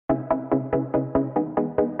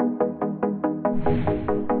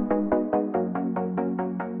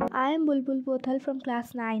Bulbul Pothal from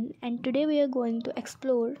class 9 and today we are going to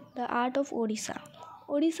explore the art of Odisha.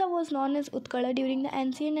 Odisha was known as Utkala during the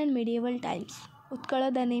ancient and medieval times.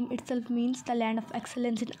 Utkala, the name itself, means the land of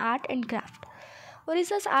excellence in art and craft.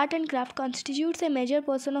 Odisha's art and craft constitutes a major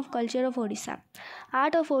portion of culture of Odisha.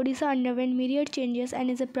 Art of Odisha underwent myriad changes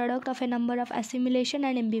and is a product of a number of assimilation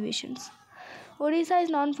and imbibitions. Odisha is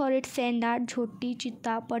known for its sand art, jhoti,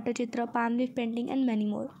 chitta, patachitra, palm leaf painting and many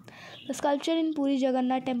more. The sculpture in Puri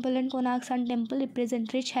Jagannath Temple and Konark Sun Temple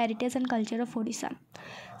represent rich heritage and culture of Odisha.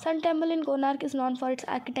 Sun Temple in Konark is known for its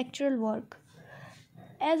architectural work.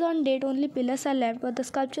 As on date, only pillars are left, but the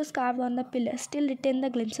sculptures carved on the pillars still retain the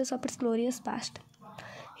glimpses of its glorious past.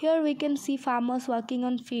 Here we can see farmers working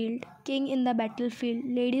on field, king in the battlefield,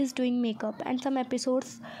 ladies doing makeup, and some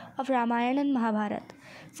episodes of Ramayana and Mahabharata.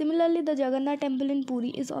 Similarly, the Jagannath Temple in Puri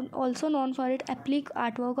is also known for its applique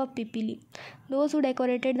artwork of Pipili. Those who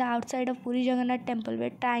decorated the outside of Puri Jagannath Temple were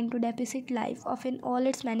trying to depict life of in all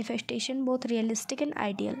its manifestation, both realistic and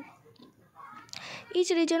ideal. Each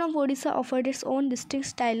region of Odisha offered its own distinct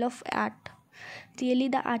style of art. Really,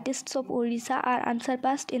 the artists of Odisha are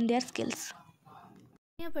unsurpassed in their skills.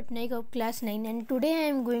 Patnaik of class 9 and today I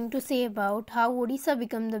am going to say about how Odisha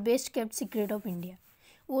became the best kept secret of India.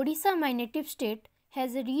 Odisha, my native state,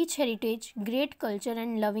 has a rich heritage, great culture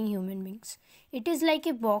and loving human beings. It is like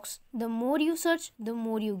a box. The more you search, the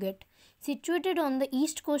more you get. Situated on the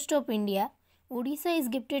east coast of India, Odisha is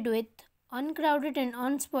gifted with uncrowded and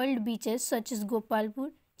unspoiled beaches such as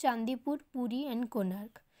Gopalpur, Chandipur, Puri and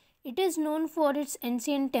Konark. It is known for its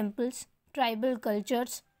ancient temples, tribal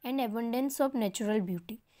cultures and abundance of natural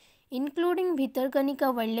beauty, including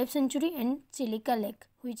Bhitarkanika Wildlife Sanctuary and Chilika Lake,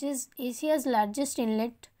 which is Asia's largest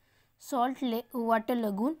inlet water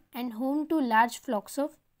lagoon and home to large flocks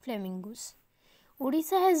of flamingos.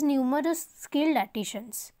 Odisha has numerous skilled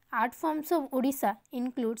artisans. Art forms of Odisha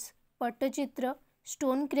includes Patachitra,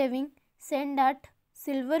 stone carving, sand art,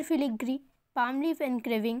 silver filigree, palm leaf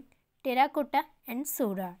engraving, terracotta and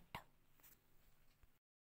Sora art.